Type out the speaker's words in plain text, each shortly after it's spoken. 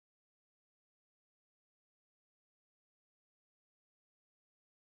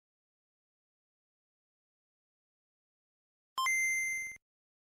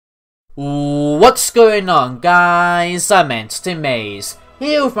What's going on, guys? I'm Maze,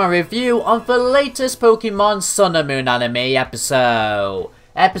 here with my review on the latest Pokemon Sun and Moon anime episode.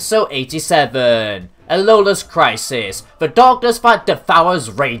 Episode 87, Alola's Crisis, the darkness that devours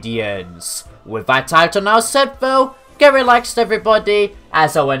Radiance. With that title now set though, get relaxed everybody,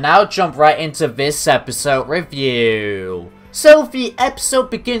 as I will now jump right into this episode review. So the episode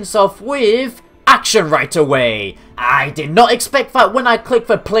begins off with action right away. I did not expect that when I clicked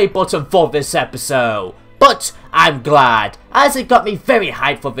the play button for this episode, but I'm glad, as it got me very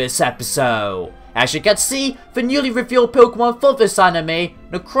hyped for this episode. As you can see, the newly revealed Pokemon for this anime,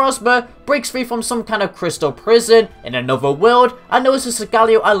 Necrozma, breaks free from some kind of crystal prison in another world and notices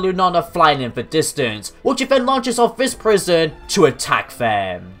Galio and Lunala flying in the distance, which then launches off this prison to attack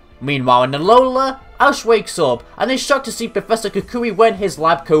them. Meanwhile in Alola, Ash wakes up and is shocked to see Professor Kukui wearing his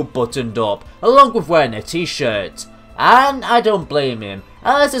lab coat buttoned up, along with wearing a t-shirt. And I don't blame him,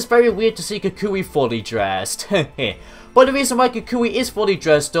 as it's very weird to see Kukui fully dressed. But the reason why Kukui is fully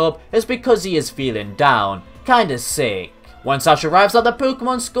dressed up is because he is feeling down, kinda sick. Once Ash arrives at the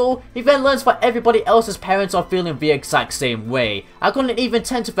Pokemon school, he then learns that everybody else's parents are feeling the exact same way and couldn't even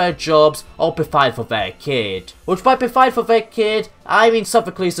tend to their jobs or provide for their kid. Which by provide for their kid, I mean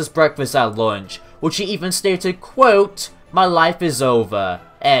Sophocles' breakfast at lunch, which he even stated, quote, "My life is over,"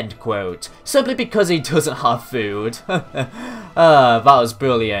 end quote, simply because he doesn't have food. That was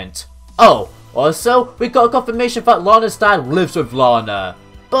brilliant. Oh, also, we got a confirmation that Lana's dad lives with Lana,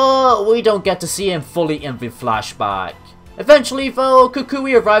 but we don't get to see him fully in the flashback. Eventually though,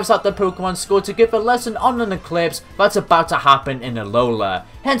 Kukui arrives at the Pokemon school to give a lesson on an eclipse that's about to happen in Alola,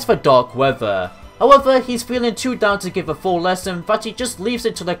 hence the dark weather. However, he's feeling too down to give a full lesson that he just leaves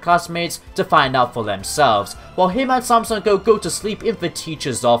it to the classmates to find out for themselves, while him and Samson go to sleep in the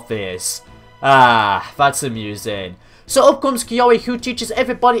teacher's office. Ah, that's amusing. So up comes Kiyomi, who teaches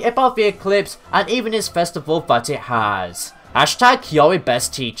everybody about the eclipse and even its festival that it has. Hashtag Kiyomi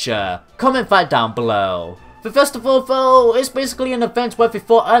best teacher. Comment that down below. The festival though is basically an event where the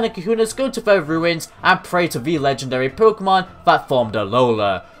four Island Kahunas go to their ruins and pray to the legendary Pokemon that formed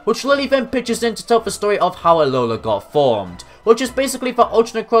Alola, which Lily then pitches in to tell the story of how Alola got formed, which is basically that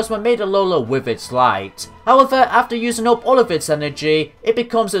Ultra Necrozma made Alola with its light. However, after using up all of its energy, it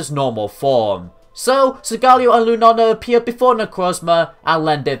becomes its normal form. So, Galio and Lunala appear before Necrozma and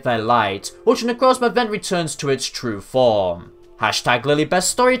lend it their light, which Necrozma then returns to its true form. Hashtag Lily best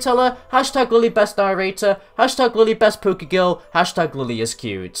storyteller, hashtag Lily best narrator, hashtag Lily best Pokegirl, hashtag Lily is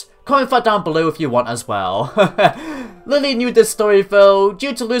cute. Comment that down below if you want as well. Lily knew this story though,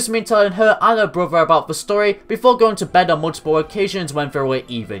 due to Lucimin telling her and her brother about the story before going to bed on multiple occasions when they were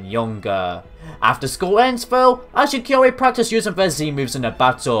even younger. After school ends though, Ash and Kiyomi practice using their Z moves in a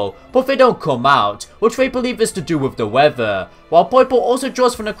battle, but they don't come out, which they believe is to do with the weather, while Poipo also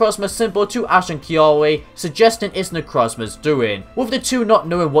draws the Necrozma symbol to Ash and Kiyomi, suggesting it's Necrozma's doing, with the two not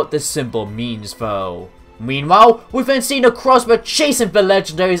knowing what this symbol means though. Meanwhile, we've then seen Necrozma chasing the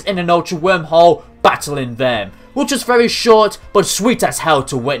legendaries in an Ultra Wormhole, battling them, which was very short but sweet as hell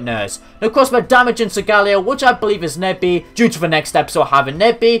to witness. Necrozma damaging Galio, which I believe is Nebby, due to the next episode having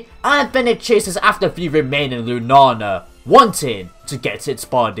Nebby, and then it chases after the remaining Lunala, wanting to get its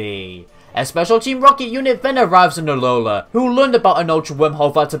body. A special Team Rocket unit then arrives in Alola, who learned about an Ultra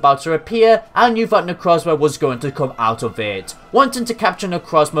Wormhole that's about to appear and knew that Necrozma was going to come out of it, wanting to capture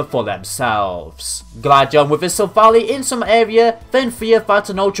Necrozma for themselves. Gladion with his Silvally in some area then fears that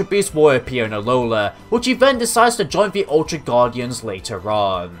an Ultra Beast will appear in Alola, which he then decides to join the Ultra Guardians later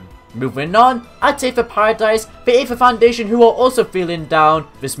on. Moving on, at Aether Paradise, the Aether Foundation, who are also feeling down,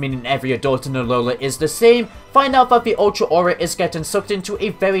 this meaning every adult in Alola is the same, find out that the Ultra Aura is getting sucked into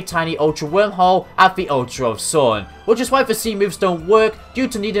a very tiny Ultra Wormhole at the Ultra of Sun, which is why the C moves don't work due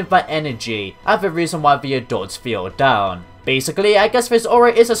to needing that energy, and the reason why the adults feel down. Basically, I guess this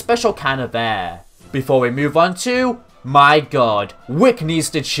aura is a special kind of air. Before we move on to, my god, Wick needs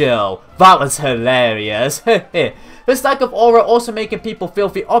to chill. That was hilarious. This lack of aura also making people feel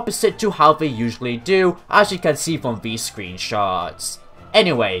the opposite to how they usually do, as you can see from these screenshots.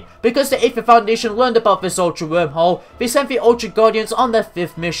 Anyway, because the Aether Foundation learned about this Ultra Wormhole, they sent the Ultra Guardians on their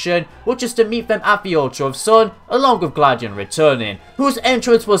 5th mission, which is to meet them at the Ultra of Sun, along with Gladion returning, whose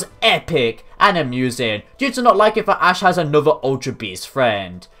entrance was epic and amusing, due to not liking that Ash has another Ultra Beast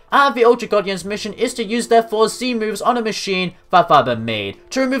friend. And the Ultra Guardians mission is to use their 4 Z moves on a machine that Father made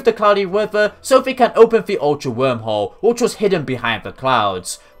to remove the cloudy weather so they can open the Ultra Wormhole, which was hidden behind the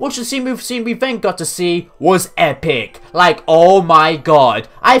clouds. Which the Z move scene we then got to see was epic. Like, oh my god,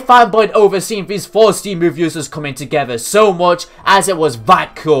 I fanboyed over seeing these 4 Z move users coming together so much, as it was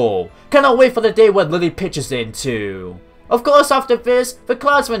that cool. Cannot wait for the day when Lily pitches in too. Of course, after this, the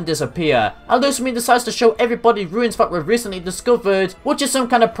clouds then disappear, and Lucamine decides to show everybody ruins that were recently discovered, which is some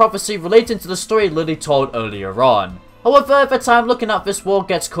kind of prophecy relating to the story Lily told earlier on. However, the time looking at this wall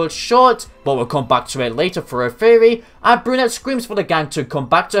gets cut short, but we'll come back to it later for a theory, and Brunette screams for the gang to come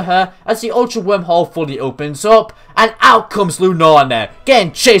back to her as the Ultra Wormhole fully opens up, and out comes Lunala,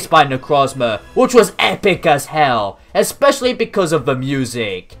 getting chased by Necrozma, which was epic as hell, especially because of the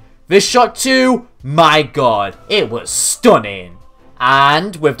music. This shot too, my god, it was stunning.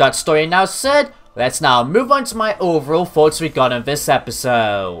 And with that story now said, let's now move on to my overall thoughts regarding this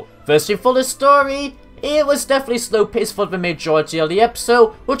episode. Firstly, for the story, it was definitely slow paced for the majority of the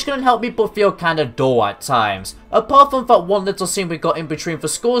episode, which couldn't help me but feel kinda dull at times. Apart from that one little scene we got in between the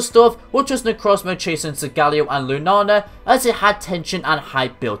school stuff, which was Necrozma chasing Gladion and Lunala, as it had tension and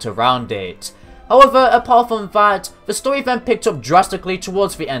hype built around it. However, apart from that, the story then picked up drastically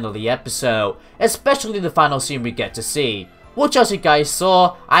towards the end of the episode, especially the final scene we get to see, which as you guys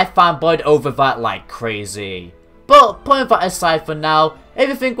saw, I fanboyed over that like crazy. But putting that aside for now,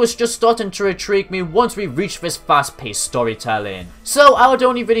 everything was just starting to intrigue me once we reached this fast-paced storytelling. So I would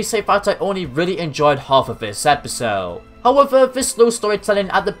only really say that I only really enjoyed half of this episode. However, this slow storytelling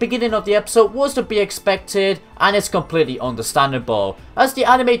at the beginning of the episode was to be expected, and it's completely understandable, as the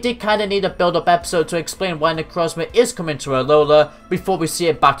anime did kinda need a build-up episode to explain why Necrozma is coming to Alola before we see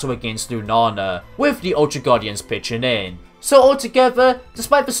it battle against Lunala, with the Ultra Guardians pitching in. So altogether,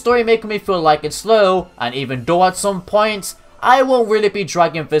 despite the story making me feel like it's slow, and even though at some points, I won't really be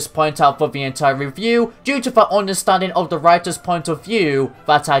dragging this point out for the entire review due to the understanding of the writer's point of view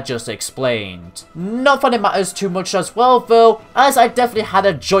that I just explained. Not that it matters too much as well though, as I definitely had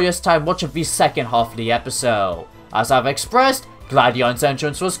a joyous time watching the second half of the episode. As I've expressed, Gladion's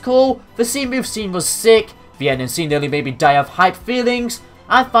entrance was cool, the scene move scene was sick, the ending scene nearly made me die of hype feelings,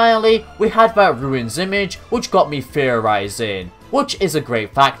 and finally, we had that ruins image which got me theorizing, which is a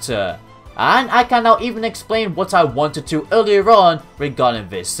great factor. And I can now even explain what I wanted to earlier on regarding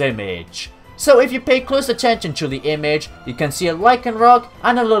this image. So if you pay close attention to the image, you can see a Lycanroc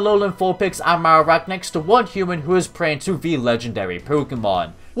and a Alolan Vulpix and Marowak next to one human who is praying to the legendary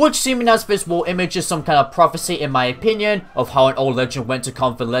Pokemon. Which, seeming as this wall image is some kind of prophecy in my opinion of how an old legend went to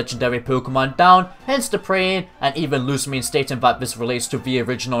calm the legendary Pokemon down, hence the praying, and even Lucamine stating that this relates to the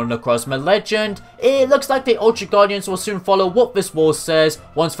original Necrozma legend, it looks like the Ultra Guardians will soon follow what this wall says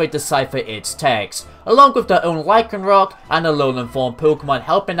once they decipher its text, along with their own Lycanroc and Alolan form Pokemon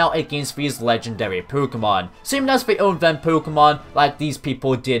helping out against these legendary Pokemon, seeming as they own them Pokemon like these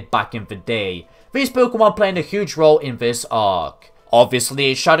people did back in the day. These Pokemon playing a huge role in this arc.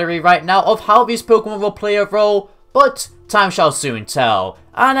 Obviously, it's shadowy right now of how these Pokemon will play a role, but time shall soon tell.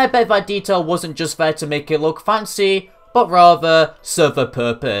 And I bet that detail wasn't just there to make it look fancy, but rather serve a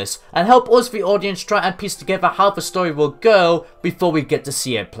purpose, and help us the audience try and piece together how the story will go before we get to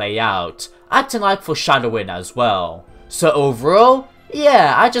see it play out, acting like foreshadowing as well. So overall,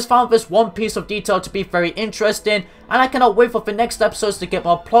 yeah, I just found this one piece of detail to be very interesting, and I cannot wait for the next episodes to get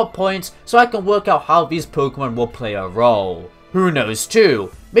more plot points so I can work out how these Pokemon will play a role. Who knows too,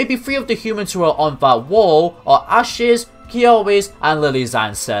 maybe 3 of the humans who are on that wall are Ash's, Kyoi's and Lily's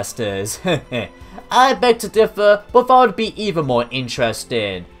ancestors. I beg to differ, but that would be even more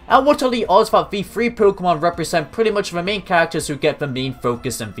interesting. And what are the odds that the 3 Pokemon represent pretty much the main characters who get the main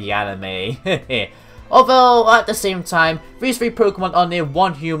focus in the anime. Although, at the same time, these 3 Pokemon are near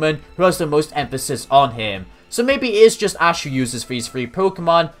one human who has the most emphasis on him. So maybe it is just Ash who uses these 3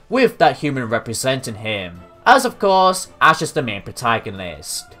 Pokemon with that human representing him. As of course, Ash is the main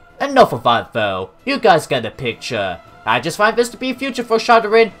protagonist. Enough of that though, you guys get the picture. I just find this to be future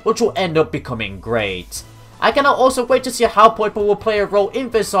foreshadowing which will end up becoming great. I cannot also wait to see how Poipo will play a role in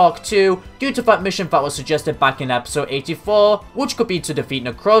this arc too, due to that mission that was suggested back in episode 84, which could be to defeat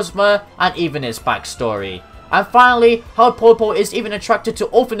Necrozma, and even its backstory. And finally, how Poipo is even attracted to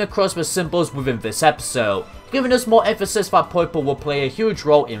all the Necrozma symbols within this episode, giving us more emphasis that Poipo will play a huge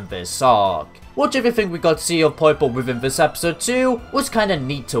role in this arc. Which everything we got to see of Poipo within this episode too was kinda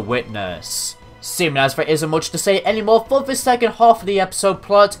neat to witness. Seeming as there isn't much to say anymore for the second half of the episode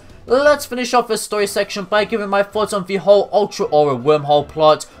plot, let's finish off this story section by giving my thoughts on the whole Ultra Wormhole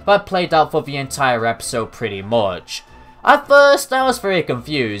plot that played out for the entire episode pretty much. At first, I was very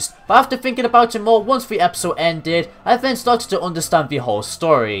confused, but after thinking about it more once the episode ended, I then started to understand the whole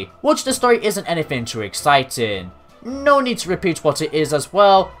story, which the story isn't anything too exciting. No need to repeat what it is as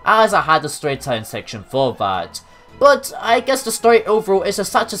well, as I had a storytelling section for that. But I guess the story overall is a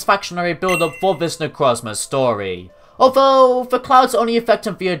satisfactory build-up for this Necrozma story. Although, the clouds only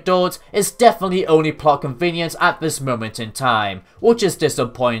affecting the adults is definitely only plot convenience at this moment in time, which is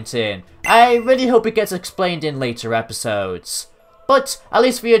disappointing. I really hope it gets explained in later episodes. But at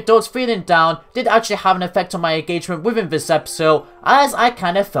least the adults feeling down did actually have an effect on my engagement within this episode, as I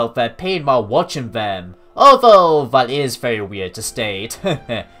kinda felt their pain while watching them. Although, that is very weird to state,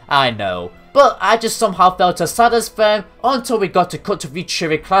 I know. But I just somehow felt as sad as them until we got to cut to the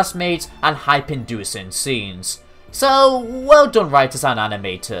cheery classmates and hype-inducing scenes. So, well done writers and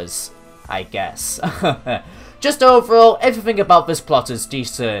animators, I guess. Just overall, everything about this plot is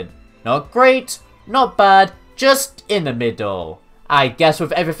decent. Not great, not bad, just in the middle. I guess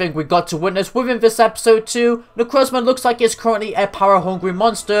with everything we got to witness within this episode too, Necrozma looks like it's currently a power-hungry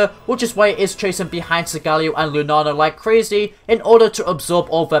monster, which is why it is chasing behind Galadion and Lunala like crazy in order to absorb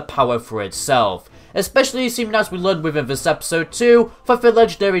all their power for itself. Especially seeming as we learned within this episode too, that the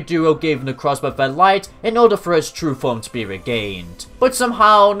legendary duo gave Necrozma their light in order for its true form to be regained. But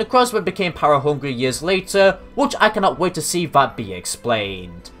somehow, Necrozma became power-hungry years later, which I cannot wait to see that be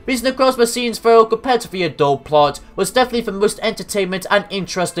explained. These Necrozma scenes though, compared to the adult plot, was definitely the most entertainment and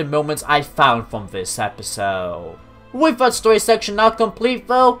interesting moments I found from this episode. With that story section now complete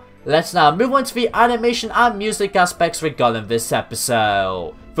though, let's now move on to the animation and music aspects regarding this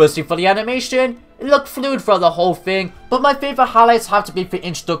episode. Firstly for the animation, it looked fluid throughout the whole thing, but my favourite highlights have to be the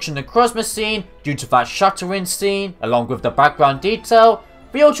introduction Necrozma scene, due to that shattering scene, along with the background detail.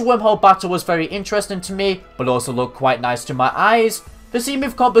 The Ultra Wormhole battle was very interesting to me, but also looked quite nice to my eyes. The scene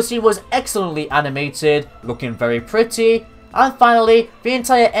with combo scene was excellently animated, looking very pretty. And finally, the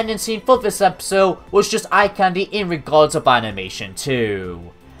entire ending scene for this episode was just eye candy in regards of animation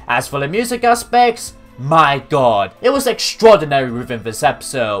too. As for the music aspects, my god, it was extraordinary within this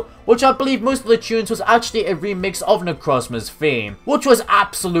episode, which I believe most of the tunes was actually a remix of Necrozma's theme, which was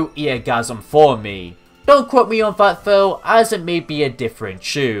absolute eargasm for me. Don't quote me on that though, as it may be a different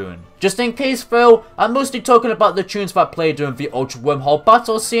tune. Just in case though, I'm mostly talking about the tunes that played during the Ultra Wormhole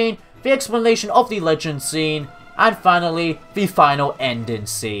battle scene, the explanation of the legend scene, and finally, the final ending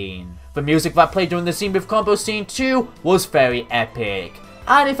scene. The music that played during the scene with combo scene 2 was very epic.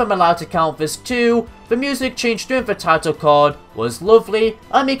 And if I'm allowed to count this too, the music changed during the title card was lovely,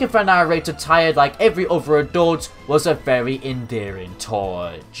 and making the narrator tired like every other adult was a very endearing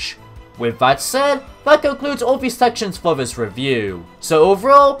touch. With that said, that concludes all these sections for this review. So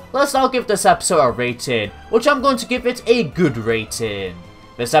overall, let's now give this episode a rating, which I'm going to give it a good rating.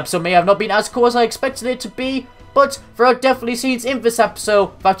 This episode may have not been as cool as I expected it to be, but there are definitely scenes in this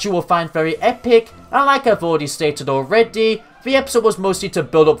episode that you will find very epic, and like I've already stated already, the episode was mostly to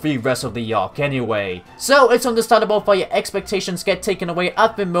build up the rest of the arc anyway, so it's understandable that your expectations get taken away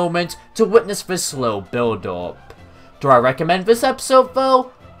at the moment to witness this slow build up. Do I recommend this episode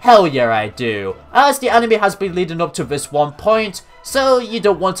though? Hell yeah I do, as the anime has been leading up to this one point, so you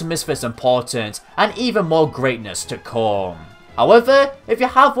don't want to miss this important and even more greatness to come. However, if you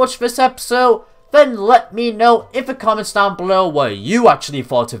have watched this episode, then let me know in the comments down below what you actually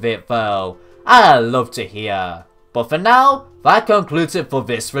thought of it though. I'd love to hear. But for now, that concludes it for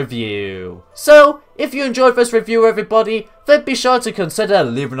this review. So, if you enjoyed this review everybody, then be sure to consider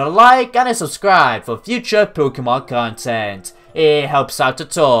leaving a like and a subscribe for future Pokemon content. It helps out a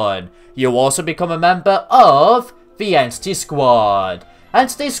ton. You'll also become a member of the Entity Squad. And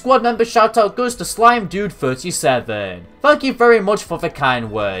today's squad member shoutout goes to Slime Dude 37. Thank you very much for the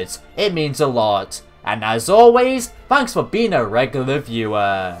kind words, it means a lot. And as always, thanks for being a regular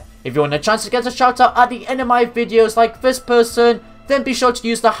viewer. If you want a chance to get a shoutout at the end of my videos like this person, then be sure to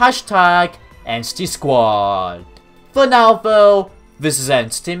use the hashtag Entity Squad. For now though, this is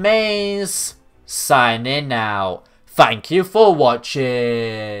Entity Maze, signing out. Thank you for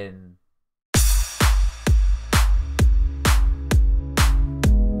watching.